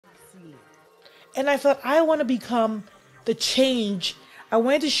feeling. And I thought, I want to become the change. I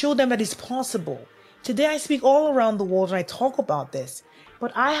wanted to show them that it's possible. Today I speak all around the world and I talk about this.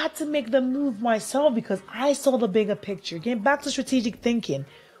 But I had to make the move myself because I saw the bigger picture. Getting back to strategic thinking,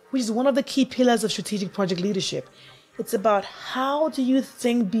 which is one of the key pillars of strategic project leadership. It's about how do you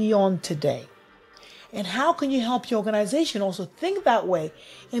think beyond today? And how can you help your organization also think that way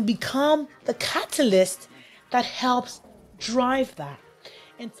and become the catalyst that helps drive that?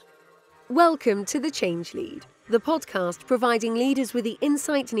 Welcome to The Change Lead, the podcast providing leaders with the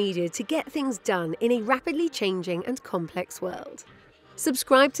insight needed to get things done in a rapidly changing and complex world.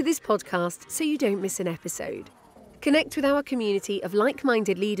 Subscribe to this podcast so you don't miss an episode. Connect with our community of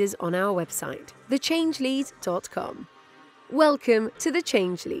like-minded leaders on our website, thechangelead.com. Welcome to The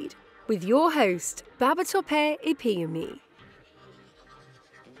Change Lead with your host, Babatope Ipinyomi.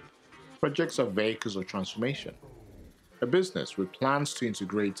 Projects are vehicles of transformation. A business with plans to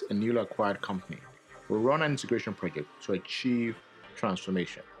integrate a newly acquired company will run an integration project to achieve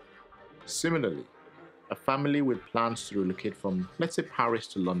transformation. Similarly, a family with plans to relocate from, let's say, Paris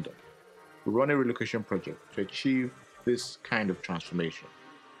to London will run a relocation project to achieve this kind of transformation.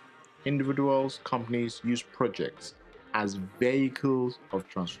 Individuals, companies use projects as vehicles of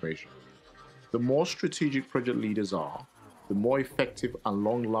transformation. The more strategic project leaders are, the more effective and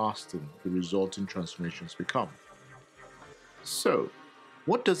long-lasting the resulting transformations become. So,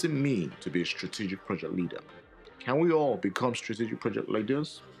 what does it mean to be a strategic project leader? Can we all become strategic project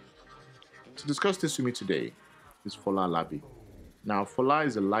leaders? To discuss this with me today is Fola Alabi. Now, Fola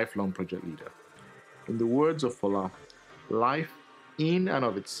is a lifelong project leader. In the words of Fola, life in and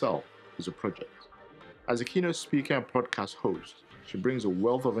of itself is a project. As a keynote speaker and podcast host, she brings a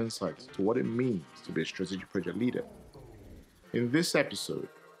wealth of insights to what it means to be a strategic project leader. In this episode,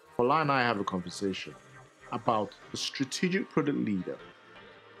 Fola and I have a conversation about the strategic project leader.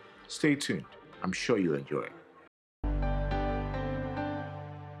 Stay tuned. I'm sure you'll enjoy it.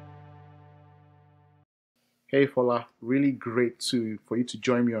 Hey Fola, really great for you to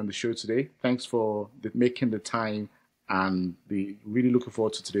join me on the show today. Thanks for making the time and really looking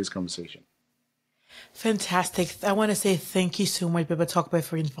forward to today's conversation. Fantastic. I want to say thank you so much, Babatope,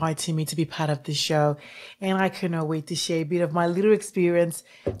 for inviting me to be part of the show. And I cannot wait to share a bit of my little experience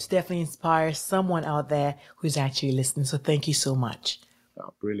to definitely inspire someone out there who's actually listening. So thank you so much.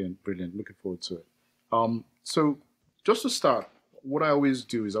 Oh, brilliant. Looking forward to it. So just to start, what I always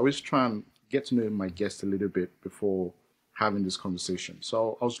do is I always try and get to know my guest a little bit before having this conversation.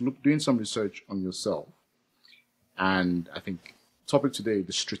 So I was doing some research on yourself. And I think topic today,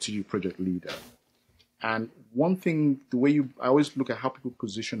 the strategic project leader. And one thing, I always look at how people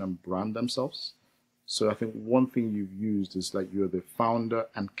position and brand themselves. So I think one thing you've used is like you're the founder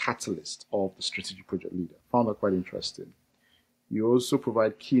and catalyst of the strategic project leader. Found that quite interesting. You also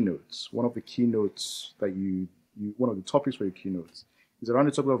provide keynotes. One of the keynotes that one of the topics for your keynotes is around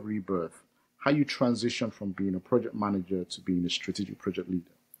the topic of rebirth, how you transition from being a project manager to being a strategic project leader.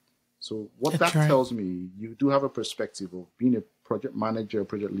 So what that tells me, you do have a perspective of being a project manager,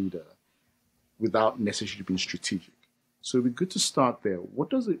 project leader, without necessarily being strategic. So it'd be good to start there.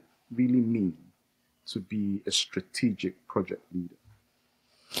 What does it really mean to be a strategic project leader?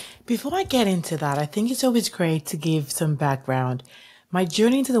 Before I get into that, I think it's always great to give some background. My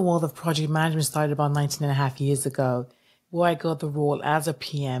journey into the world of project management started about 19 and a half years ago, where I got the role as a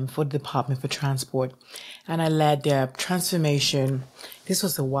PM for the Department for Transport. And I led the transformation. This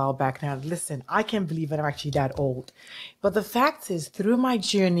was a while back now. Listen, I can't believe that I'm actually that old. But the fact is, through my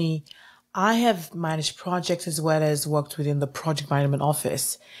journey, I have managed projects as well as worked within the project management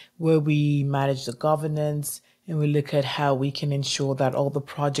office, where we manage the governance and we look at how we can ensure that all the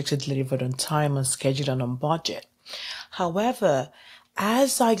projects are delivered on time, on schedule, and on budget. However,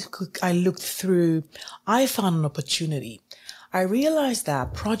 as I looked through, I found an opportunity. I realized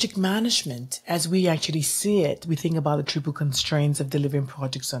that project management, as we actually see it, we think about the triple constraints of delivering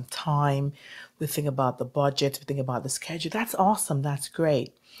projects on time. We think about the budget. We think about the schedule. That's awesome. That's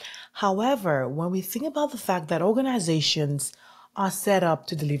great. However, when we think about the fact that organizations are set up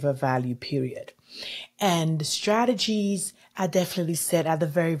to deliver value, period, and strategies are definitely set at the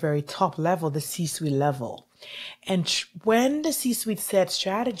very, very top level, the C-suite level. And when the C-suite set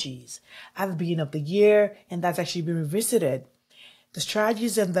strategies at the beginning of the year, and that's actually been revisited, the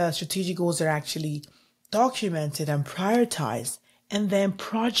strategies and the strategic goals are actually documented and prioritized. And then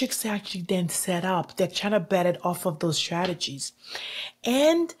projects are actually then set up. They're trying to bet it off of those strategies.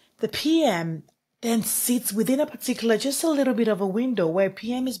 And the PM then sits within a particular, just a little bit of a window where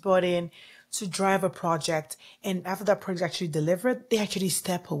PM is brought in to drive a project. And after that project actually delivered, they actually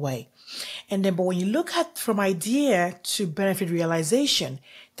step away. And then, but when you look at from idea to benefit realization,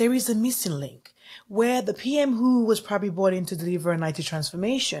 there is a missing link where the PM who was probably brought in to deliver an IT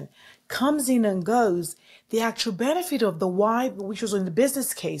transformation comes in and goes. The actual benefit of the why, which was in the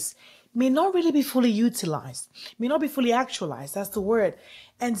business case, may not really be fully utilized, may not be fully actualized. That's the word.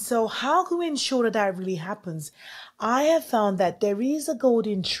 And so how can we ensure that that really happens? I have found that there is a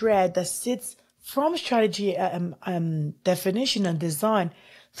golden thread that sits from strategy definition and design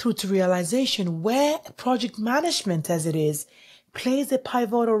through to realization, where project management as it is plays a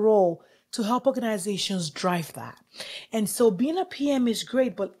pivotal role to help organizations drive that. And so being a PM is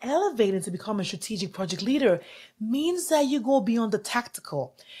great, but elevating to become a strategic project leader means that you go beyond the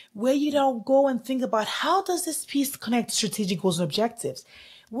tactical, where you don't go and think about how does this piece connect to strategic goals and objectives?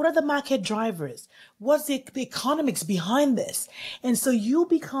 What are the market drivers? What's the economics behind this? And so you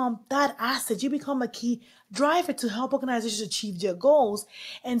become that asset. You become a key driver to help organizations achieve their goals.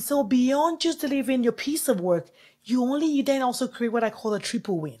 And so beyond just delivering your piece of work, you then also create what I call a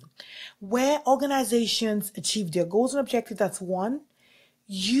triple win, where organizations achieve their goals and objectives. That's one.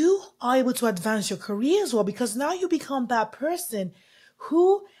 You are able to advance your career as well, because now you become that person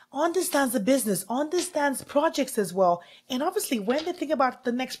who understands the business, understands projects as well. And obviously, when they think about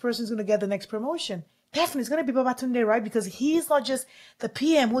the next person who's going to get the next promotion, definitely it's going to be Babatope, right? Because he's not just the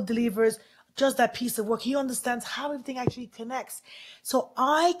PM who delivers just that piece of work. He understands how everything actually connects. So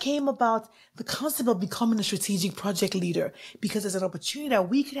I came about the concept of becoming a strategic project leader because there's an opportunity that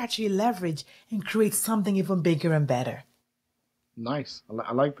we could actually leverage and create something even bigger and better. Nice.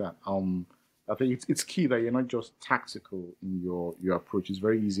 I like that. I think it's key that you're not just tactical in your approach. It's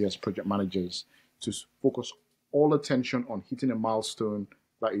very easy as project managers to focus all attention on hitting a milestone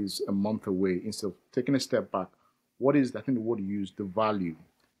that is a month away instead of taking a step back. What is, I think the word you use, the value.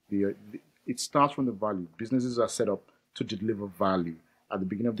 It starts from the value. Businesses are set up to deliver value at the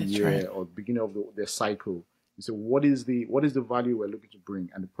beginning of the year, right, or beginning of their cycle. You say, what is the value we're looking to bring?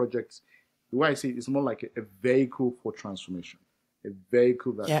 And the projects, the way I see it, is more like a vehicle for transformation, a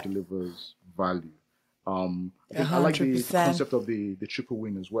vehicle that delivers value. I like the concept of the triple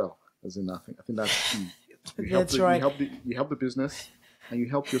win as well. As in, I think that's key. You help the business, and you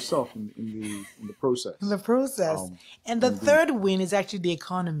help yourself in the process. In the process. And the third win is actually the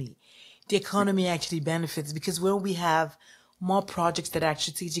economy. The economy actually benefits because when we have more projects that are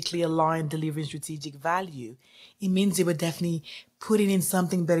strategically aligned, delivering strategic value, it means they were definitely putting in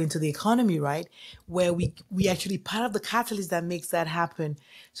something better into the economy, right? Where we actually part of the catalyst that makes that happen.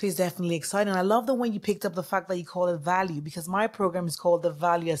 So it's definitely exciting. I love the one you picked up the fact that you call it value, because my program is called the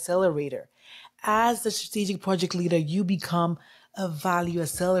Value Accelerator. As the strategic project leader, you become a value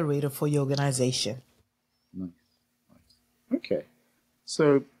accelerator for your organization. Nice. Okay.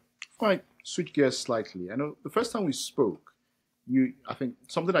 So if I switch gears slightly, I know the first time we spoke, I think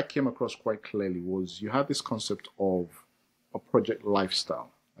something that came across quite clearly was you had this concept of a project lifestyle.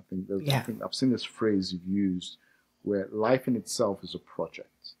 I think I've seen this phrase you've used where life in itself is a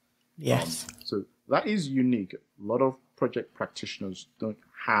project. Yes. So that is unique. A lot of project practitioners don't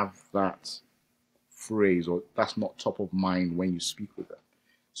have that phrase, or that's not top of mind when you speak with them.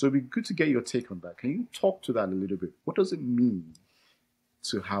 So it'd be good to get your take on that. Can you talk to that a little bit? What does it mean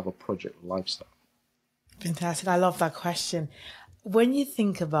to have a project lifestyle? Fantastic. I love that question. When you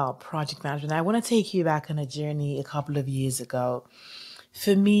think about project management, I want to take you back on a journey a couple of years ago.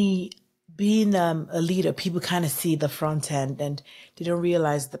 For me, being a leader, people kind of see the front end and they don't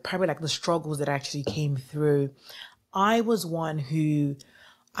realize probably the struggles that actually came through. I was one who,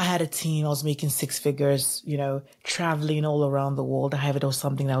 I had a team, I was making six figures, traveling all around the world. It was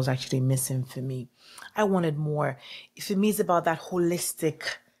something that was actually missing for me. I wanted more. For me, it's about that holistic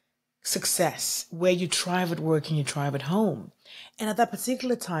success where you thrive at work and you thrive at home. And at that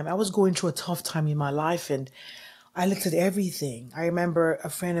particular time, I was going through a tough time in my life and I looked at everything. I remember a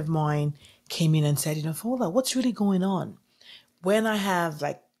friend of mine came in and said, Fola, what's really going on? When I have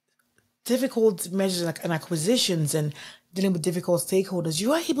difficult measures and acquisitions and dealing with difficult stakeholders,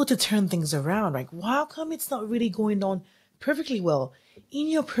 you are able to turn things around. How come it's not really going on perfectly well in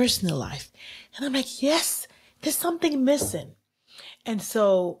your personal life? And I'm like, yes, there's something missing. And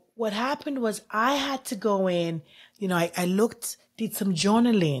so what happened was I had to go in, I did some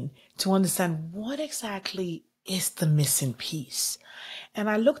journaling to understand what exactly is the missing piece. And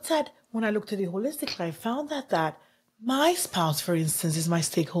when I looked at it holistically, I found that my spouse, for instance, is my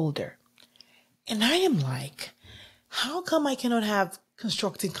stakeholder. And I am like, how come I cannot have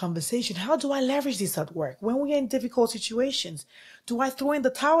constructive conversation? How do I leverage this at work? When we're in difficult situations, do I throw in the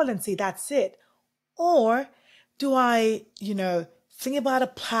towel and say, that's it? Or do I, think about a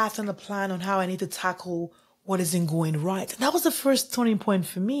path and a plan on how I need to tackle what isn't going right. And that was the first turning point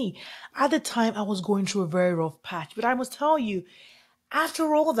for me. At the time, I was going through a very rough patch. But I must tell you,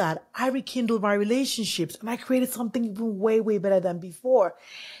 after all that, I rekindled my relationships and I created something even way, way better than before.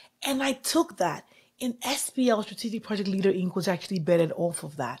 And I took that. In SPL, Strategic Project Leader Inc. was actually bedded off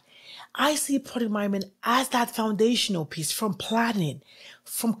of that. I see project management as that foundational piece from planning,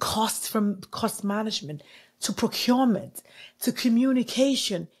 from cost management, to procurement, to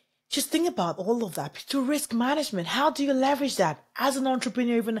communication. Just think about all of that, to risk management. How do you leverage that as an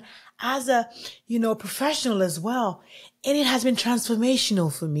entrepreneur, even as a, professional as well? And it has been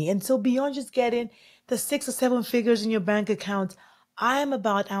transformational for me. And so beyond just getting the 6 or 7 figures in your bank account, I am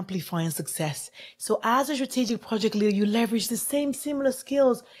about amplifying success. So as a strategic project leader, you leverage the same similar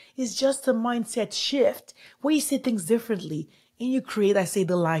skills. It's just a mindset shift where you see things differently and you create, I say,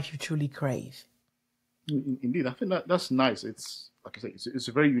 the life you truly crave. Indeed, I think that's nice. It's like I say, it's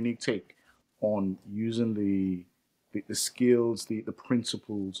a very unique take on using the skills, the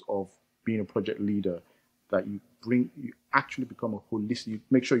principles of being a project leader that you actually become a holistic. You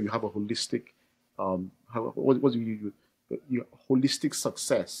make sure you have a holistic, what do you holistic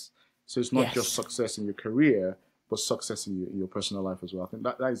success. So it's not just success in your career, but success in your personal life as well. I think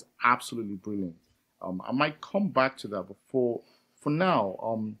that is absolutely brilliant. I might come back to that, but for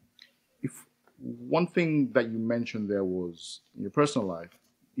now, if one thing that you mentioned there was in your personal life,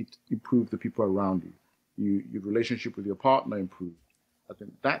 it improved the people around you. Your relationship with your partner improved. I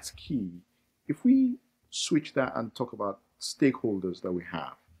think that's key. If we switch that and talk about stakeholders that we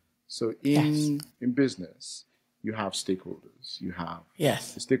have. So in business, you have stakeholders. You have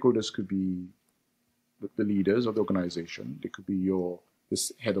the stakeholders could be the leaders of the organization. They could be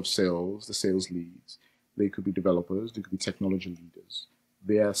this head of sales, the sales leads. They could be developers. They could be technology leaders.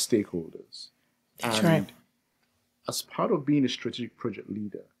 They are stakeholders. That's right. As part of being a strategic project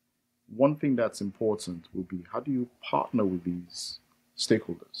leader, one thing that's important will be how do you partner with these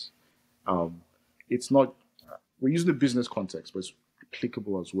stakeholders? It's not, we're using the business context, but it's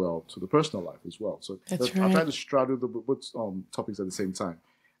applicable as well to the personal life as well. So I'm trying to straddle both topics at the same time.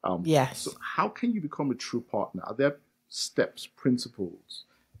 So how can you become a true partner? Are there steps, principles,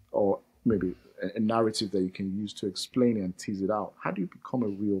 or maybe a narrative that you can use to explain it and tease it out? How do you become a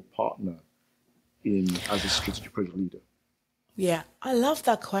real partner as a strategic project leader? Yeah, I love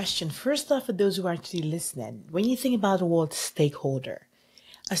that question. First off, for those who are actually listening, when you think about the word stakeholder,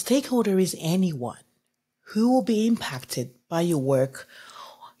 a stakeholder is anyone who will be impacted by your work.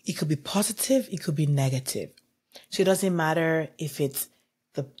 It could be positive, it could be negative. So it doesn't matter if it's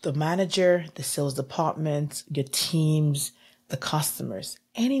the manager, the sales department, your teams, the customers,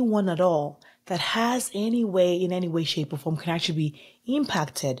 anyone at all that has in any way, shape or form can actually be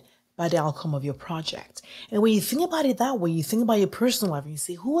impacted by the outcome of your project. And when you think about it that way, you think about your personal life and you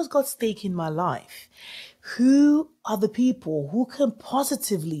say, who has got stake in my life? Who are the people who can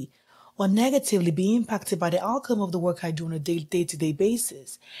positively or negatively be impacted by the outcome of the work I do on a day-to-day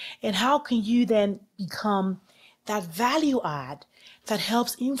basis? And how can you then become that value add that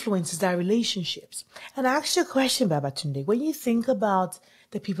helps influences their relationships? And I ask you a question, Babatunde. When you think about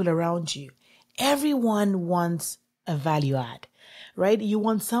the people around you, everyone wants a value add, right? You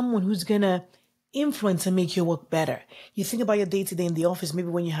want someone who's going to influence and make your work better. You think about your day-to-day in the office, maybe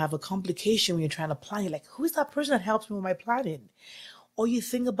when you have a complication, when you're trying to plan, you're like, who is that person that helps me with my planning? Or you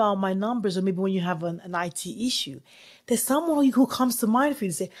think about my numbers, or maybe when you have an IT issue, there's someone who comes to mind for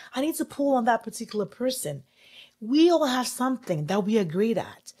you to say, I need to pull on that particular person. We all have something that we are great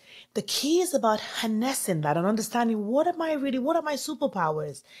at. The key is about harnessing that and understanding what are my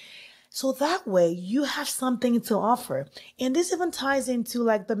superpowers? So that way you have something to offer. And this even ties into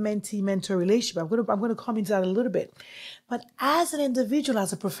like the mentee-mentor relationship. I'm going to come into that a little bit. But as an individual,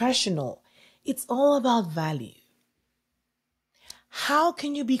 as a professional, it's all about value. How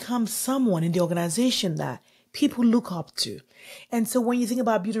can you become someone in the organization that people look up to? And so when you think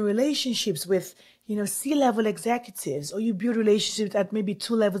about building relationships with, C-level executives, or you build relationships at maybe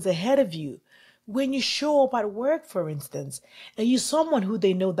 2 levels ahead of you, when you show up at work, for instance, and you're someone who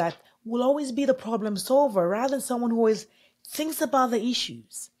they know that will always be the problem solver rather than someone who always thinks about the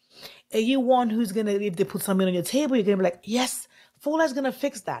issues. And you one who's going to, if they put something on your table, you're going to be like, yes, Fola's going to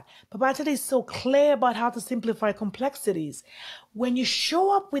fix that. But Babatope is so clear about how to simplify complexities. When you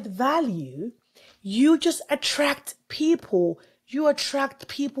show up with value, you just attract people. You attract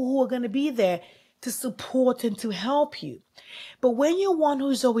people who are going to be there to support and to help you. But when you're one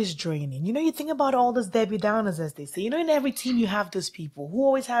who's always draining, you think about all those Debbie Downers, as they say. In every team you have those people who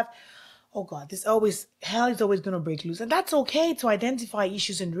always have, oh God, hell is always going to break loose. And that's okay to identify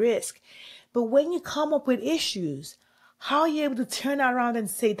issues and risk. But when you come up with issues, How are you able to turn around and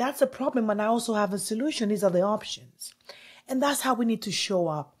say, that's a problem, and I also have a solution. These are the options. And that's how we need to show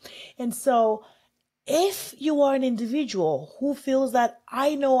up. And so if you are an individual who feels that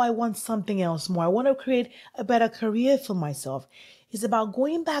I know I want something else more, I want to create a better career for myself, it's about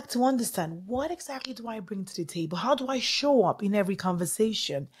going back to understand, what exactly do I bring to the table? How do I show up in every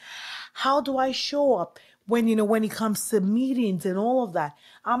conversation? How do I show up when it comes to meetings and all of that?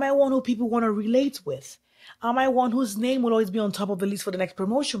 Am I one who people want to relate with? Am I one whose name will always be on top of the list for the next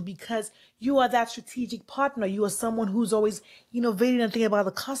promotion because you are that strategic partner? You are someone who's always innovating and thinking about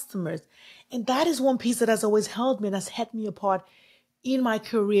the customers. And that is one piece that has always held me and has set me apart in my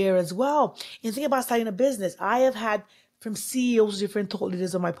career as well. And think about starting a business. I have had from CEOs, different thought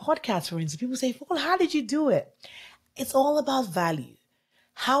leaders on my podcast, for instance, people say, well, how did you do it? It's all about value.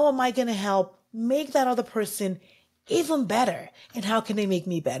 How am I going to help make that other person even better? And how can they make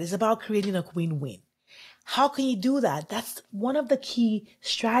me better? It's about creating a win-win. How can you do that? That's one of the key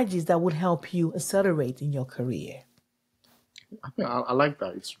strategies that would help you accelerate in your career. I think I like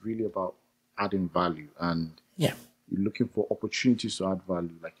that. It's really about adding value, and you're looking for opportunities to add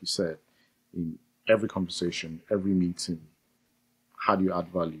value, like you said, in every conversation, every meeting. How do you add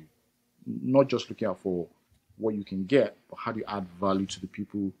value? Not just looking out for what you can get, but how do you add value to the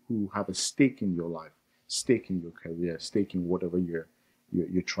people who have a stake in your life, stake in your career, stake in whatever you're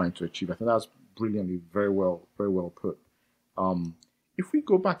trying to achieve. I think that's brilliantly, very well put. If we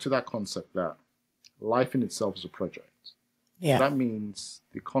go back to that concept that life in itself is a project, that means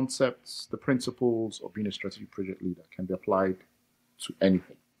the concepts, the principles of being a strategic project leader can be applied to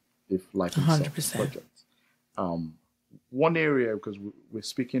anything. If life itself is a project. One area, because we're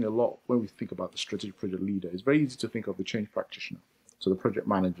speaking a lot when we think about the strategic project leader, it's very easy to think of the change practitioner. So the project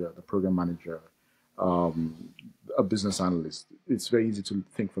manager, the program manager, a business analyst. It's very easy to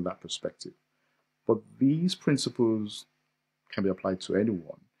think from that perspective. But these principles can be applied to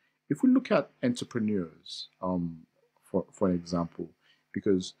anyone. If we look at entrepreneurs, for an example,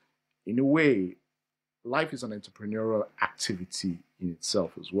 because in a way, life is an entrepreneurial activity in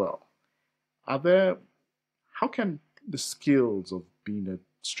itself as well. How can the skills of being a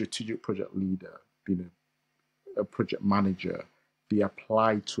strategic project leader, being a project manager, be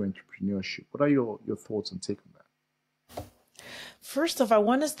applied to entrepreneurship? What are your thoughts and take on that? First off, I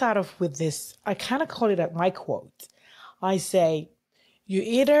want to start off with this. I kind of call it my quote. I say, you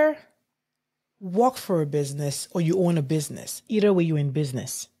either work for a business or you own a business. Either way, you're in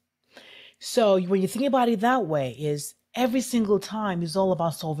business. So when you think about it that way, is every single time is all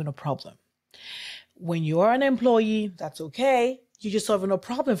about solving a problem. When you are an employee, that's okay. You're just solving a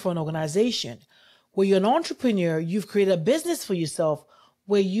problem for an organization. When you're an entrepreneur, you've created a business for yourself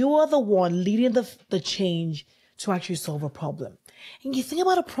where you are the one leading the change to actually solve a problem. And you think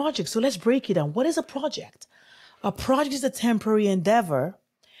about a project. So let's break it down. What is a project? A project is a temporary endeavor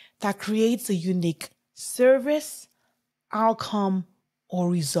that creates a unique service, outcome, or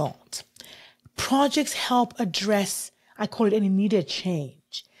result. Projects help address, I call it, any needed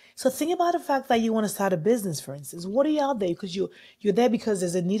change. So think about the fact that you want to start a business, for instance. What are you out there? Because you're there because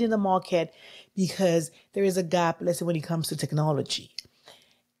there's a need in the market, because there is a gap, let's say, when it comes to technology.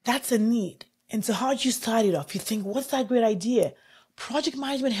 That's a need. And so how do you start it off? You think, what's that great idea? Project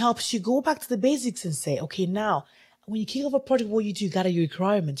management helps you go back to the basics and say, okay, now, when you kick off a project, what you do, you got your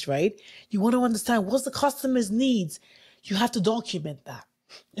requirements, right? You want to understand what's the customer's needs. You have to document that.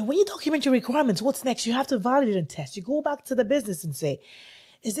 And when you document your requirements, what's next? You have to validate and test. You go back to the business and say,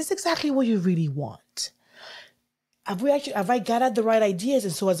 is this exactly what you really want? Have I gathered the right ideas?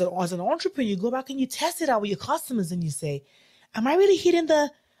 And so as an entrepreneur, you go back and you test it out with your customers and you say, am I hitting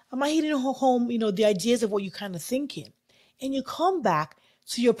home, the ideas of what you're kind of thinking? And you come back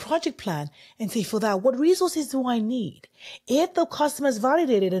to your project plan and say, for that, what resources do I need? If the customer's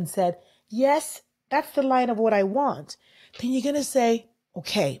validated and said, yes, that's the line of what I want, then you're going to say,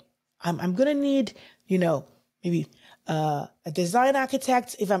 okay, I'm going to need, maybe a design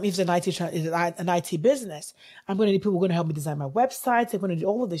architect. If it's an IT business, I'm going to need people who are going to help me design my websites. They're going to do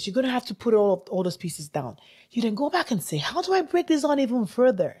all of this. You're going to have to put all those pieces down. You then go back and say, how do I break this on even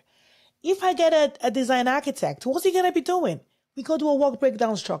further? If I get a design architect, what's he going to be doing? We go do a work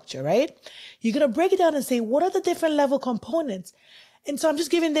breakdown structure, right? You're going to break it down and say, what are the different level components? And so I'm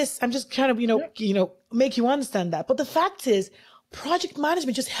just trying to, make you understand that. But the fact is, project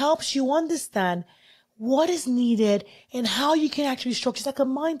management just helps you understand what is needed and how you can actually structure. It's like a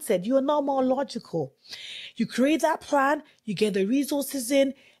mindset. You are now more logical. You create that plan, you get the resources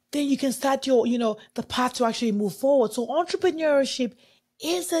in, then you can start the path to actually move forward. So entrepreneurship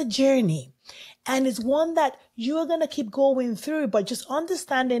is a journey, and it's one that you're going to keep going through, but just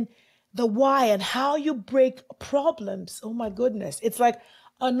understanding the why and how you break problems. Oh my goodness. It's like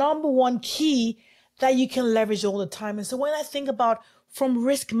a number one key that you can leverage all the time. And so when I think about from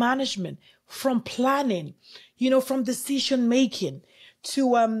risk management, from planning, from decision making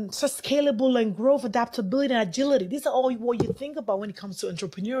to so scalable and growth, adaptability and agility, these are all what you think about when it comes to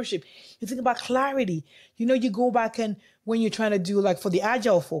entrepreneurship. You think about clarity. You go back and when you're trying to do, like, for the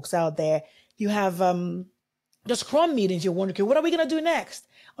agile folks out there, you have the scrum meetings. You're wondering, okay, what are we going to do next?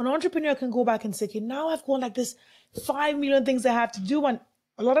 An entrepreneur can go back and say, okay, now I've got like this 5 million things I have to do. And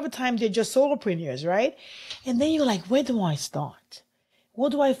a lot of the time they're just solopreneurs, right? And then you're like, where do I start?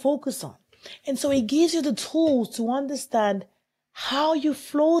 What do I focus on? And so it gives you the tools to understand how you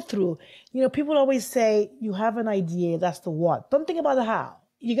flow through. People always say you have an idea, that's the what. Don't think about the how.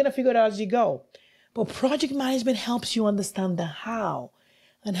 You're going to figure it out as you go. But project management helps you understand the how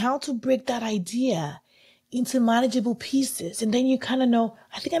and how to break that idea into manageable pieces. And then you kind of know,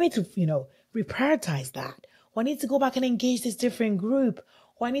 I think I need to, reprioritize that. Or I need to go back and engage this different group.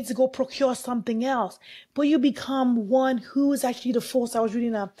 Or I need to go procure something else. But you become one who is actually the force. I was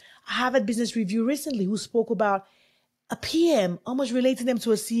reading a Harvard Business Review recently who spoke about a PM almost relating them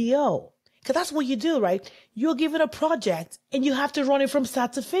to a CEO. Because that's what you do, right? You're given a project and you have to run it from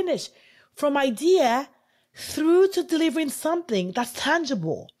start to finish. From idea through to delivering something that's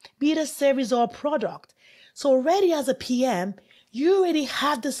tangible, be it a service or a product. So already as a PM, you already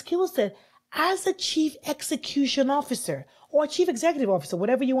have the skill set as a chief execution officer or chief executive officer,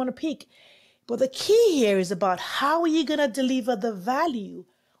 whatever you want to pick. But the key here is about how are you going to deliver the value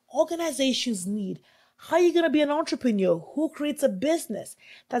organizations need? How are you going to be an entrepreneur who creates a business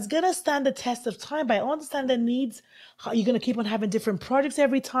that's going to stand the test of time by understanding the needs? How are you going to keep on having different projects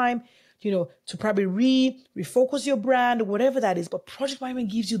every time, to probably refocus your brand, whatever that is. But project management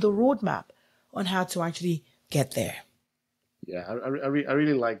gives you the roadmap on how to actually get there. Yeah, I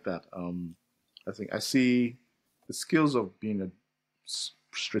really like that. I think I see the skills of being a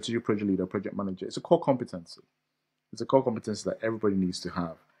strategic project leader, project manager. It's a core competency. It's a core competency that everybody needs to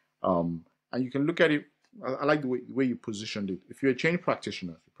have. And you can look at it. I like the way you positioned it. If you're a change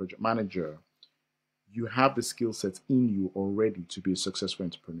practitioner, a project manager, you have the skill sets in you already to be a successful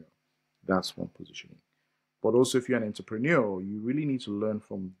entrepreneur. That's one positioning. But also, if you're an entrepreneur, you really need to learn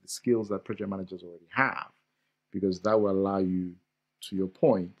from the skills that project managers already have, because that will allow you, to your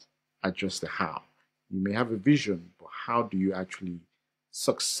point, adjust the how. You may have a vision, but how do you actually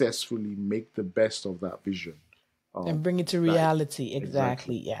successfully make the best of that vision? And bring it to reality.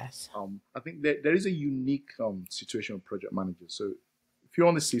 Exactly. Yes. I think there is a unique situation of project managers. So if you're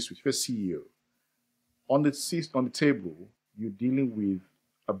on the C-suite, if you're a CEO, on the table, you're dealing with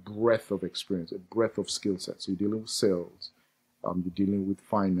a breadth of experience, a breadth of skill sets. So you're dealing with sales, you're dealing with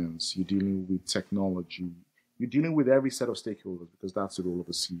finance, you're dealing with technology, you're dealing with every set of stakeholders, because that's the role of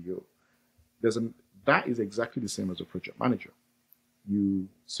a CEO. That is exactly the same as a project manager. You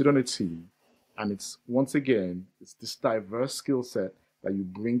sit on a team, and it's this diverse skill set that you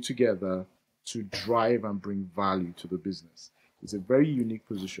bring together to drive and bring value to the business. It's a very unique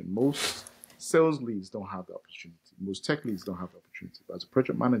position. Most sales leads don't have the opportunity. Most tech leads don't have the opportunity. But as a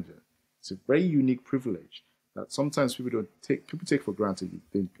project manager, it's a very unique privilege that sometimes people take for granted.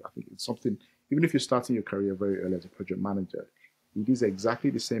 I think it's something, even if you're starting your career very early as a project manager, it is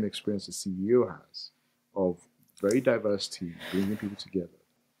exactly the same experience the CEO has of very diverse team, bringing people together.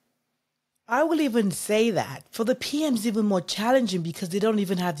 I will even say that for the PMs, even more challenging because they don't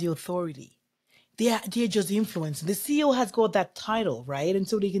even have the authority. They're just influencing. The CEO has got that title, right? And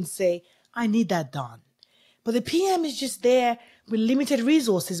so they can say, I need that done. But the PM is just there with limited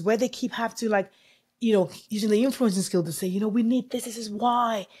resources where they have to using the influencing skill to say, we need this. This is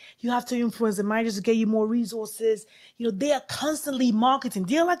why you have to influence the managers to get you more resources. They are constantly marketing.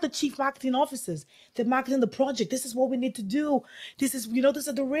 They're like the chief marketing officers. They're marketing the project. This is what we need to do. This is, this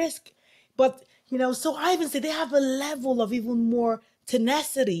is the risk. But, so I even say they have a level of even more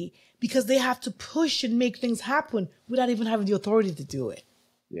tenacity because they have to push and make things happen without even having the authority to do it.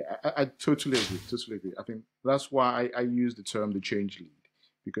 Yeah, I totally agree. I think that's why I use the term the change lead,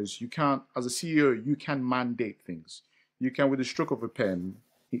 because you can't, as a CEO, you can mandate things. You can, with the stroke of a pen,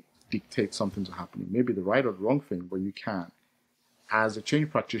 dictate something to happen. It may be the right or the wrong thing, but you can. As a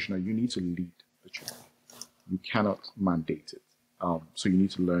change practitioner, you need to lead the change. You cannot mandate it. So you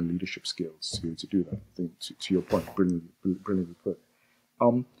need to learn leadership skills to be able to do that. I think to your point, brilliantly put.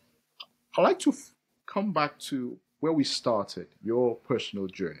 I'd like to come back to where we started, your personal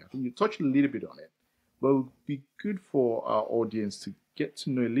journey. I think you touched a little bit on it, but it would be good for our audience to get to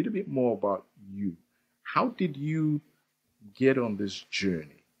know a little bit more about you. How did you get on this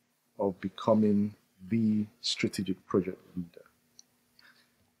journey of becoming the strategic project leader?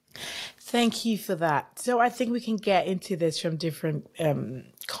 Thank you for that. So I think we can get into this from different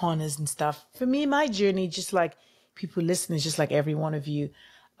corners and stuff. For me, my journey, just like people listening, just like every one of you,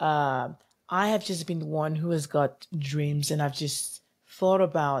 um, I have just been one who has got dreams, and I've just thought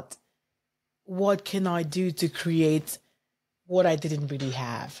about what can I do to create what I didn't really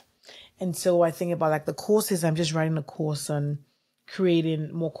have. And so I think about like the courses. I'm just writing a course on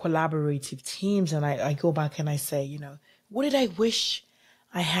creating more collaborative teams. And I go back and I say, what did I wish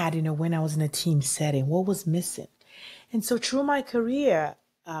I had, when I was in a team setting? What was missing? And so through my career,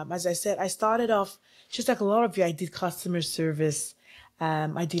 as I said, I started off just like a lot of you. I did customer service.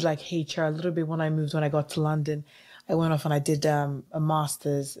 I did like HR a little bit when I got to London. I went off and I did a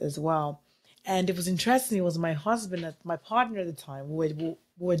master's as well. And it was interesting. It was my husband, my partner at the time,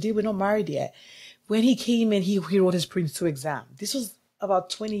 we're not married yet. When he came in, he wrote his Prince 2 exam. This was about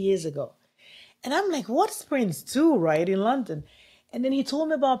 20 years ago. And I'm like, what's Prince 2, right, in London? And then he told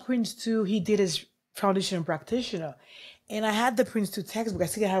me about Prince 2. He did his foundation and practitioner. And I had the Prince 2 textbook. I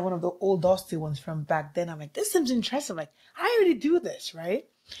think I had one of the old dusty ones from back then. I'm like, this seems interesting. I'm like, I already do this, right?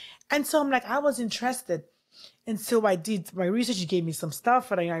 And so I'm like, I was interested. And so I did my research. He gave me some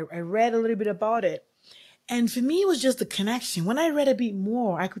stuff, and I read a little bit about it. And for me, it was just the connection. When I read a bit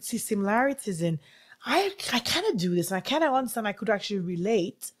more, I could see similarities, and I kind of do this, and I kind of understand. I could actually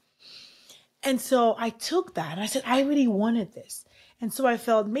relate. And so I took that, and I said, I really wanted this. And so I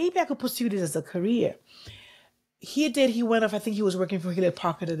felt maybe I could pursue this as a career. He went off. I think he was working for Hewlett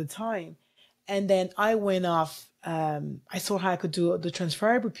Packard at the time. And then I went off. I saw how I could do the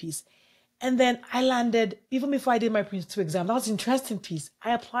transferable piece. And then I landed, even before I did my Prince 2 exam, that was an interesting piece.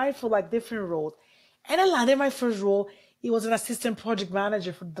 I applied for like different roles, and I landed my first role. It was an assistant project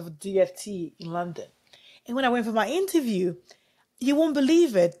manager for the DFT in London. And when I went for my interview, you won't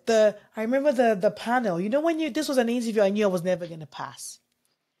believe it. I remember the panel. This was an interview, I knew I was never going to pass.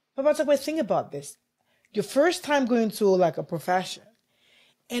 But think about this. Your first time going to like a profession,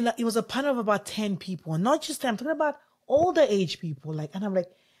 and it was a panel of about 10 people, and not just them. I'm talking about older age people. And I'm like,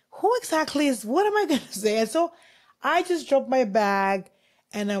 who exactly what am I going to say? And so I just dropped my bag,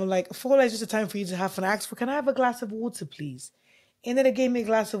 and I'm like, Fola, it's just a time for you to have an ask for, can I have a glass of water, please? And then they gave me a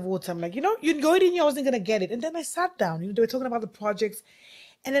glass of water. I'm like, you go in, I wasn't going to get it. And then I sat down, they were talking about the projects.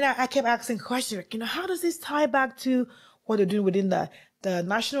 And then I kept asking questions, like, how does this tie back to what they're doing within the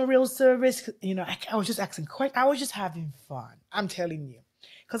National Rail Service? I was just asking questions. I was just having fun. I'm telling you.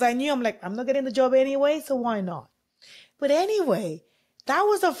 Because I knew, I'm like, I'm not getting the job anyway, so why not? But anyway, that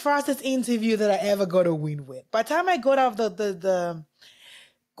was the fastest interview that I ever got a win with. By the time I got out of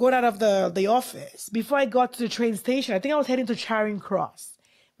the office, before I got to the train station, I think I was heading to Charing Cross.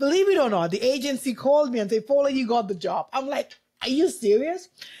 Believe it or not, the agency called me and said, Fola, you got the job. I'm like, are you serious?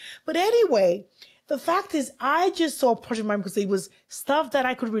 But anyway, the fact is, I just saw project management because it was stuff that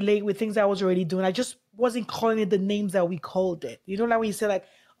I could relate with, things I was already doing. I just wasn't calling it the names that we called it. Like when you say like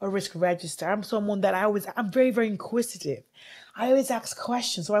a risk register, I'm someone that I'm very, very inquisitive. I always ask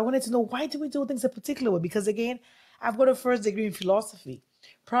questions. So I wanted to know, why do we do things a particular way? Because again, I've got a first degree in philosophy.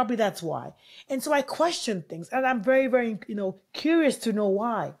 Probably that's why. And so I question things, and I'm very, very, curious to know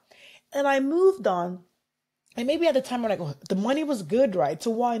why. And I moved on. And maybe at the time I'm like, oh, the money was good, right? So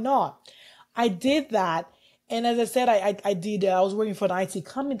why not? I did that. And as I said, I was working for an IT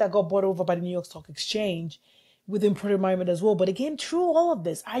company that got bought over by the New York Stock Exchange within project management as well. But again, through all of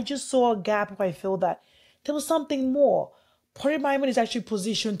this, I just saw a gap where I felt that there was something more. Project management is actually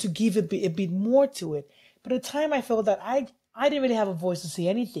positioned to give a bit more to it. But at the time I felt that I didn't really have a voice to say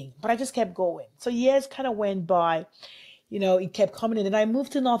anything, but I just kept going. So years kind of went by, it kept coming in. And I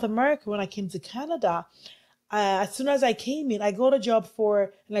moved to North America. When I came to Canada, as soon as I came in, I got a job for an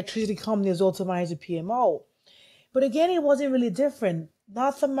electricity company as well to manage a PMO. But again, it wasn't really different.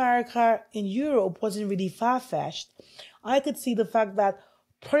 North America and Europe wasn't really far-fetched. I could see the fact that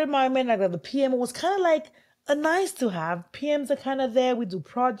project management, like the PMO, was kind of like a nice to have. PMs are kind of there. We do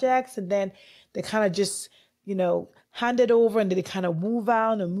projects, and then they kind of just, hand it over, and then they kind of move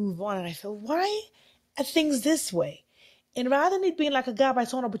out and move on. And I felt, why are things this way? And rather than it being like a gap, I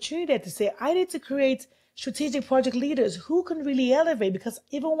saw an opportunity there to say, I need to create strategic project leaders who can really elevate. Because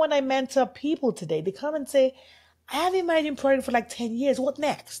even when I mentor people today, they come and say, I have been managing project for like 10 years. What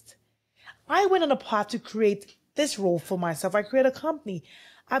next? I went on a path to create this role for myself. I created a company.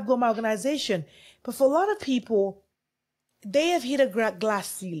 I've got my organization. But for a lot of people, they have hit a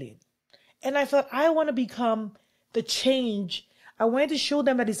glass ceiling. And I thought, I want to become the change. I wanted to show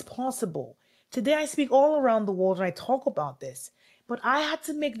them that it's possible. Today, I speak all around the world and I talk about this. But I had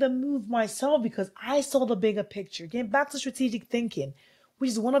to make the move myself because I saw the bigger picture. Getting back to strategic thinking, which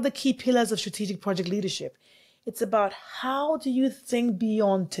is one of the key pillars of strategic project leadership. It's about, how do you think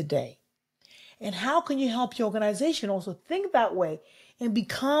beyond today? And how can you help your organization also think that way and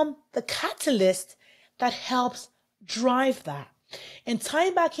become the catalyst that helps drive that? And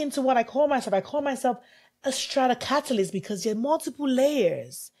tying back into what I call myself a strata catalyst, because there are multiple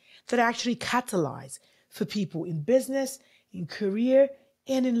layers that actually catalyze for people in business, in career,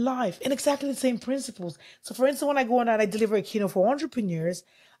 and in life, and exactly the same principles. So for instance, when I go on and I deliver a keynote for entrepreneurs,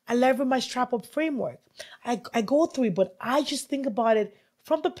 I leverage my strap up framework. I go through it, but I just think about it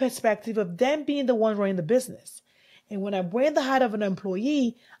from the perspective of them being the one running the business. And when I'm wearing the hat of an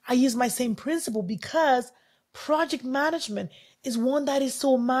employee, I use my same principle, because project management is one that is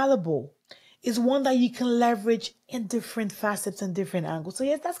so malleable. Is one that you can leverage in different facets and different angles. So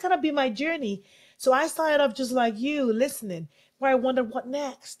yes, that's gonna be my journey. So I started off just like you, listening, where I wondered what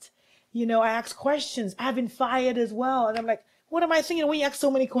next. I ask questions. I've been fired as well. And I'm like, what am I thinking when you ask so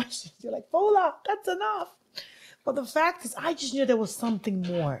many questions? You're like, Fola, that's enough. But the fact is, I just knew there was something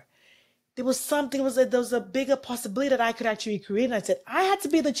more. There was a bigger possibility that I could actually create. And I said, I had to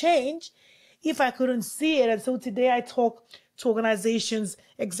be the change if I couldn't see it. And so today I talk to organizations,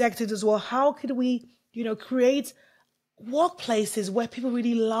 executives as well. How could we, create workplaces where people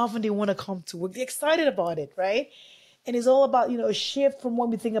really love and they want to come to work? They're excited about it, right? And it's all about, a shift from when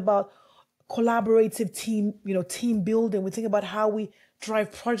we think about collaborative team building. We think about how we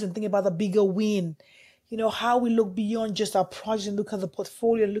drive projects and think about the bigger win. How we look beyond just our project and look at the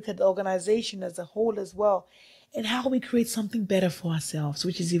portfolio, look at the organization as a whole as well. And how we create something better for ourselves,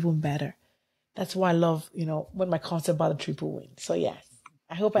 which is even better. That's why I love, when my concept about the triple win. So yes,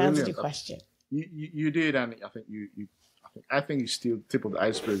 I hope I answered your question. You did, and I think it's still tip of the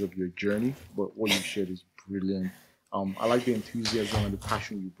iceberg of your journey. But what you shared is brilliant. I like the enthusiasm and the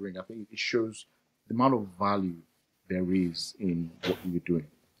passion you bring. I think it shows the amount of value there is in what you're doing,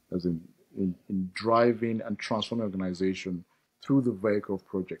 as in driving and transforming an organization through the vehicle of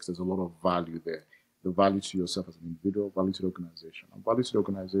projects. There's a lot of value there. The value to yourself as an individual, value to the organization, and value to the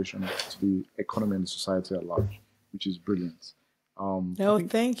organization, to the economy and the society at large, which is brilliant.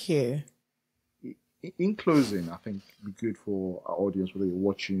 Thank you. In closing, I think it'd be good for our audience, whether you're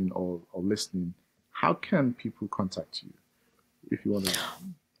watching or listening, how can people contact you if you want to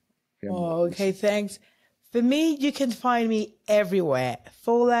hear more? Okay, thanks. For me, you can find me everywhere.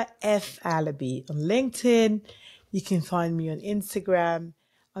 Fola F Alabi on LinkedIn. You can find me on Instagram,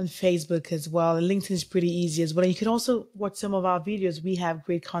 on Facebook as well. And LinkedIn is pretty easy as well. And you can also watch some of our videos. We have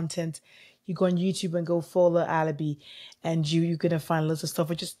great content. You go on YouTube and go Fola Alabi, and you're going to find lots of stuff.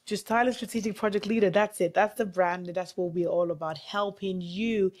 But just Tyler Strategic Project Leader. That's it. That's the brand. That's what we're all about, helping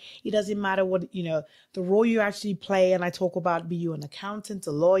you. It doesn't matter what, the role you actually play. And I talk about, be you an accountant,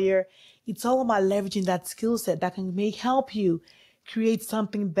 a lawyer. It's all about leveraging that skill set that can help you create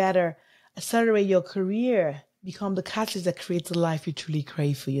something better, accelerate your career, become the catalyst that creates the life you truly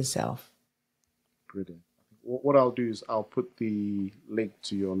crave for yourself. Brilliant. What I'll do is I'll put the link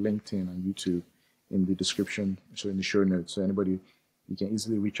to your LinkedIn and YouTube in the description, so in the show notes, so anybody, you can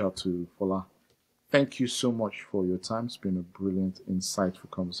easily reach out to Fola. Thank you so much for your time. It's been a brilliant, insightful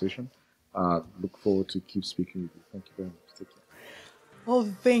conversation. Look forward to keep speaking with you. Thank you very much. Take care. Well,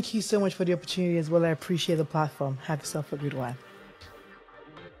 thank you so much for the opportunity as well. I appreciate the platform. Have yourself a good one.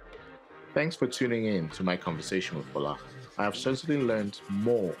 Thanks for tuning in to my conversation with Fola. I have certainly learned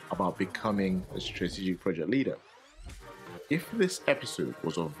more about becoming a strategic project leader. If this episode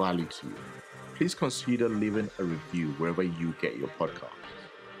was of value to you, please consider leaving a review wherever you get your podcast.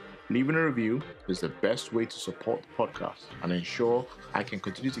 Leaving a review is the best way to support the podcast and ensure I can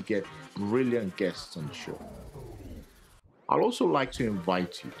continue to get brilliant guests on the show. I'd also like to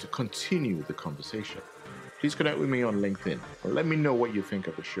invite you to continue the conversation. Please connect with me on LinkedIn and let me know what you think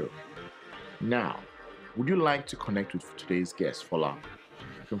of the show. Now, would you like to connect with today's guest, Fola?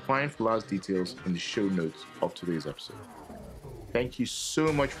 You can find Fola's details in the show notes of today's episode. Thank you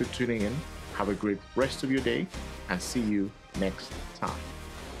so much for tuning in. Have a great rest of your day and see you next time.